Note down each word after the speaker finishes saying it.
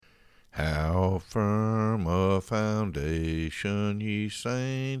firm a foundation, ye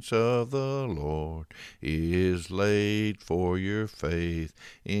saints of the Lord, is laid for your faith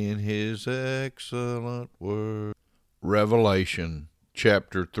in his excellent word. Revelation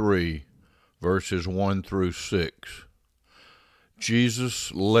chapter 3, verses 1 through 6.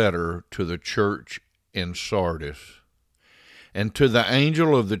 Jesus' letter to the church in Sardis. And to the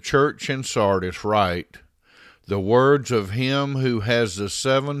angel of the church in Sardis write, the words of him who has the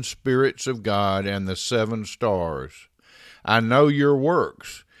 7 spirits of God and the 7 stars. I know your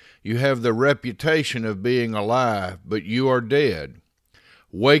works. You have the reputation of being alive, but you are dead.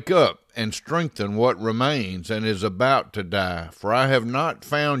 Wake up and strengthen what remains and is about to die, for I have not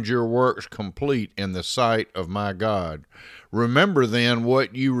found your works complete in the sight of my God. Remember then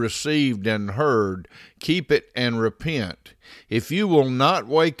what you received and heard, keep it and repent. If you will not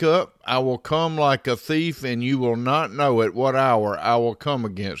wake up, I will come like a thief, and you will not know at what hour I will come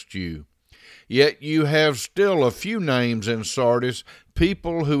against you. Yet you have still a few names in Sardis,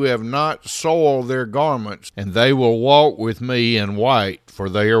 people who have not soiled their garments, and they will walk with me in white, for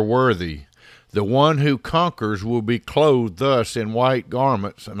they are worthy. The one who conquers will be clothed thus in white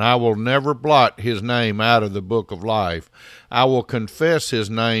garments, and I will never blot his name out of the book of life. I will confess his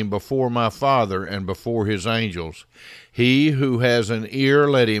name before my Father and before his angels. He who has an ear,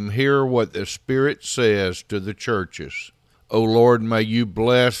 let him hear what the Spirit says to the churches. O Lord, may you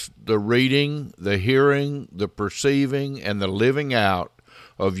bless the reading, the hearing, the perceiving, and the living out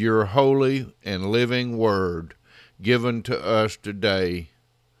of your holy and living word given to us today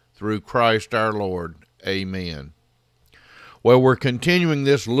through Christ our Lord. Amen. Well, we're continuing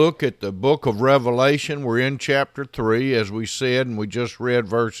this look at the book of Revelation. We're in chapter 3, as we said, and we just read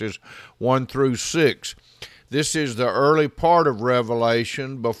verses 1 through 6. This is the early part of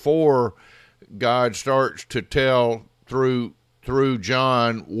Revelation before God starts to tell through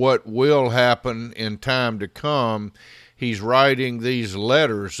John what will happen in time to come. He's writing these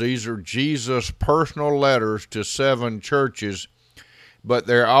letters. These are Jesus' personal letters to 7 churches, but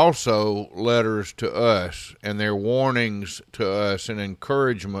they're also letters to us, and they're warnings to us and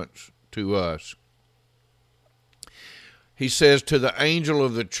encouragements to us. He says, to the angel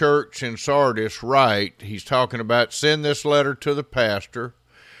of the church in Sardis write, he's talking about send this letter to the pastor.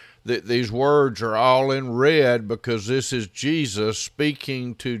 These words are all in red because this is Jesus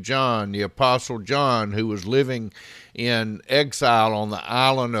speaking to John, the Apostle John, who was living in exile on the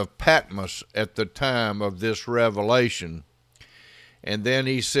island of Patmos at the time of this revelation. And then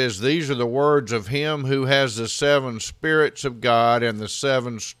he says, these are the words of him who has the 7 spirits of God and the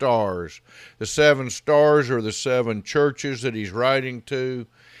 7 stars. The 7 stars are the 7 churches that he's writing to,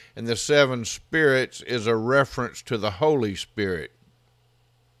 and the 7 spirits is a reference to the Holy Spirit.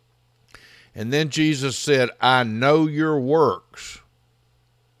 And then Jesus said, I know your works.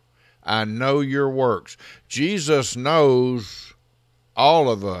 I know your works. Jesus knows all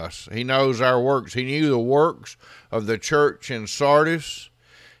of us. He knows our works. He knew the works of the church in Sardis.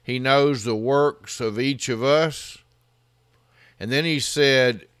 He knows the works of each of us. And then he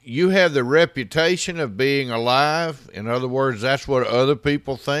said, you have the reputation of being alive. In other words, that's what other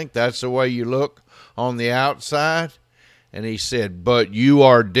people think. That's the way you look on the outside. And he said, but you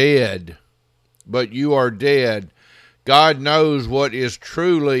are dead. But you are dead. God knows what is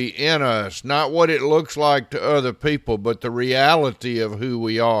truly in us, not what it looks like to other people, but the reality of who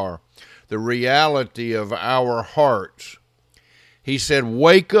we are, the reality of our hearts. He said,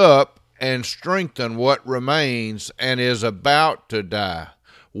 wake up and strengthen what remains and is about to die.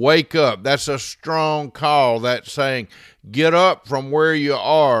 Wake up. That's a strong call. That's saying, get up from where you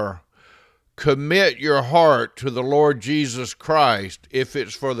are. Commit your heart to the Lord Jesus Christ. If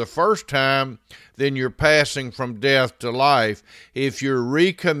it's for the first time, then you're passing from death to life. If you're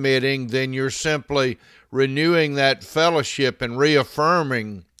recommitting, then you're simply renewing that fellowship and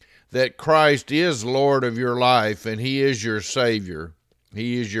reaffirming that Christ is Lord of your life and he is your Savior.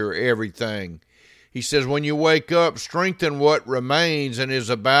 He is your everything. He says, when you wake up, strengthen what remains and is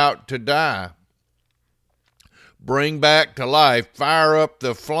about to die. Bring back to life, fire up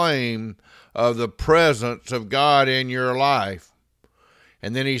the flame of the presence of God in your life.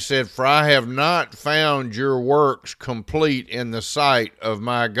 And then he said, for I have not found your works complete in the sight of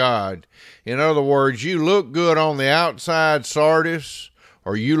my God. In other words, you look good on the outside, Sardis,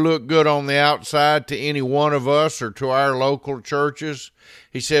 or you look good on the outside to any one of us or to our local churches.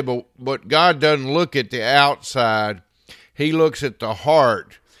 He said, but God doesn't look at the outside. He looks at the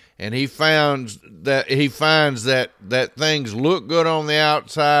heart. And he finds that things look good on the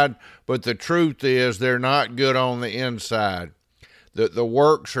outside, but the truth is they're not good on the inside. That the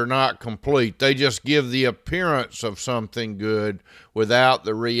works are not complete. They just give the appearance of something good without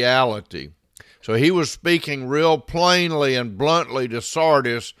the reality. So he was speaking real plainly and bluntly to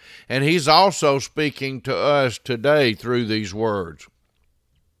Sardis, and he's also speaking to us today through these words.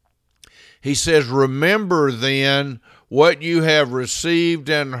 He says, remember then what you have received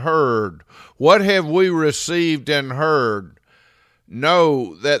and heard. What have we received and heard?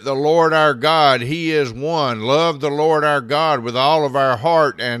 Know that the Lord our God, He is one. Love the Lord our God with all of our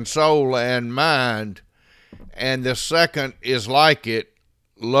heart and soul and mind. And the second is like it.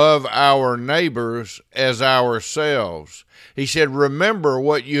 Love our neighbors as ourselves. He said, remember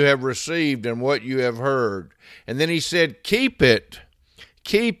what you have received and what you have heard. And then he said, keep it.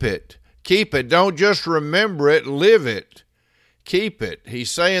 Keep it. Keep it. Don't just remember it, live it. Keep it. He's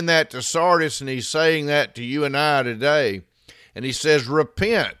saying that to Sardis, and he's saying that to you and I today. And he says,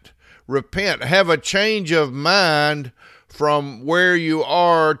 repent. Repent. Have a change of mind from where you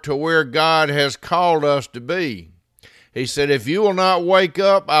are to where God has called us to be. He said, if you will not wake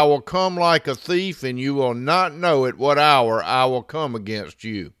up, I will come like a thief, and you will not know at what hour I will come against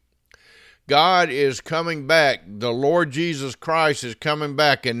you. God is coming back. The Lord Jesus Christ is coming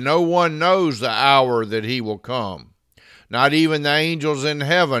back, and no one knows the hour that he will come. Not even the angels in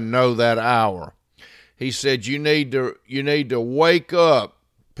heaven know that hour. He said, you need to wake up,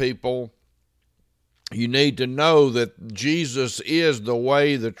 people. You need to know that Jesus is the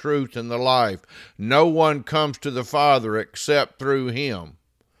way, the truth, and the life. No one comes to the Father except through him.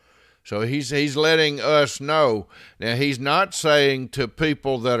 So he's letting us know. Now, he's not saying to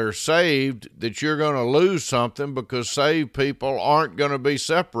people that are saved that you're going to lose something, because saved people aren't going to be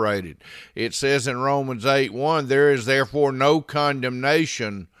separated. It says in Romans 8:1, there is therefore no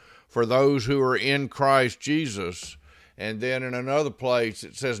condemnation for those who are in Christ Jesus. And then in another place,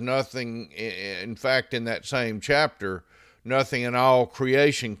 it says nothing, in fact, in that same chapter, nothing in all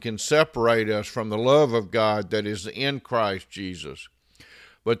creation can separate us from the love of God that is in Christ Jesus.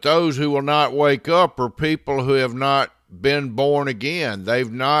 But those who will not wake up are people who have not been born again.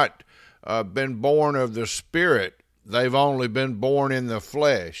 They've not been born of the Spirit. They've only been born in the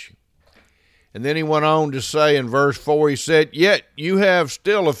flesh. And then he went on to say in verse 4, he said, yet you have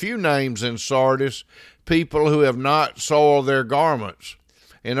still a few names in Sardis, people who have not soiled their garments.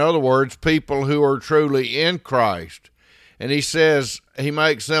 In other words, people who are truly in Christ. And he says, he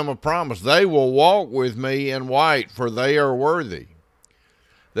makes them a promise. They will walk with me in white, for they are worthy.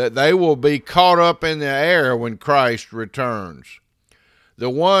 That they will be caught up in the air when Christ returns. The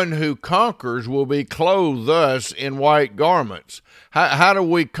one who conquers will be clothed thus in white garments. How do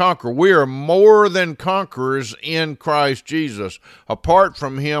we conquer? We are more than conquerors in Christ Jesus. Apart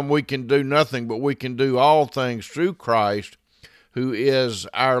from him, we can do nothing, but we can do all things through Christ, who is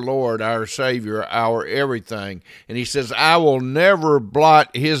our Lord, our Savior, our everything. And he says, I will never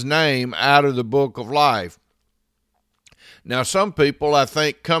blot his name out of the book of life. Now, some people, I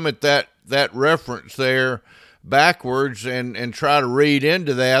think, come at that reference there backwards and try to read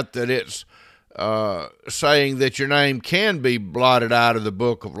into that it's saying that your name can be blotted out of the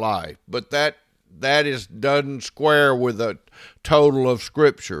book of life. But that doesn't square with the total of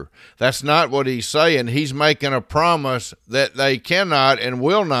Scripture. That's not what he's saying. He's making a promise that they cannot and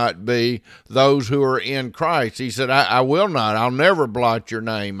will not be those who are in Christ. He said, I will not. I'll never blot your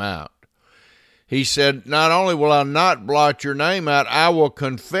name out. He said, not only will I not blot your name out, I will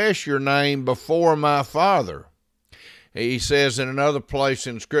confess your name before my Father. He says in another place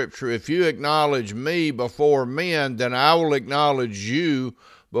in Scripture, if you acknowledge me before men, then I will acknowledge you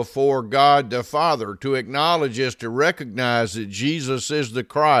before God the Father. To acknowledge is to recognize that Jesus is the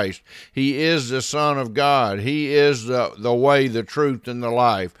Christ. He is the Son of God. He is the way, the truth, and the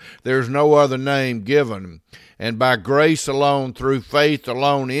life. There's no other name given. And by grace alone, through faith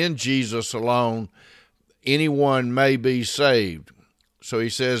alone, in Jesus alone, anyone may be saved. So he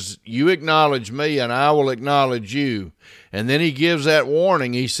says, you acknowledge me and I will acknowledge you. And then he gives that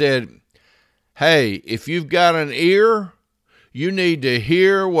warning. He said, hey, if you've got an ear, you need to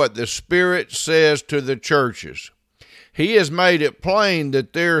hear what the Spirit says to the churches. He has made it plain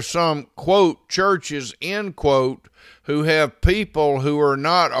that there are some, quote, churches, end quote, who have people who are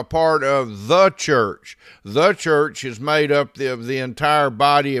not a part of the church. The church is made up of the entire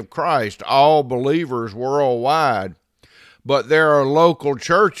body of Christ, all believers worldwide. But there are local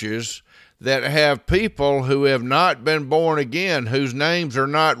churches that have people who have not been born again, whose names are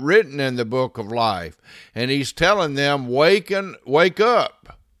not written in the book of life. And he's telling them, wake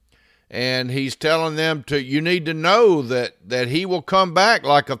up. And he's telling them you need to know that he will come back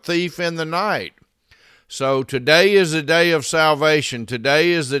like a thief in the night. So today is the day of salvation. Today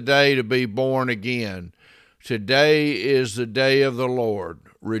is the day to be born again. Today is the day of the Lord.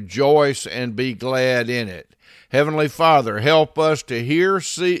 Rejoice and be glad in it. Heavenly Father, help us to hear,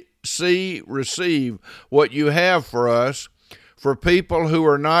 see, receive what you have for us, for people who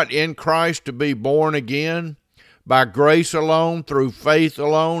are not in Christ to be born again, by grace alone, through faith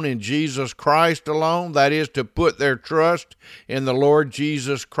alone, in Jesus Christ alone, that is, to put their trust in the Lord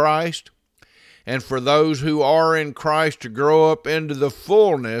Jesus Christ, and for those who are in Christ to grow up into the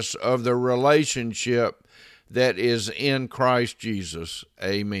fullness of the relationship that is in Christ Jesus.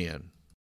 Amen.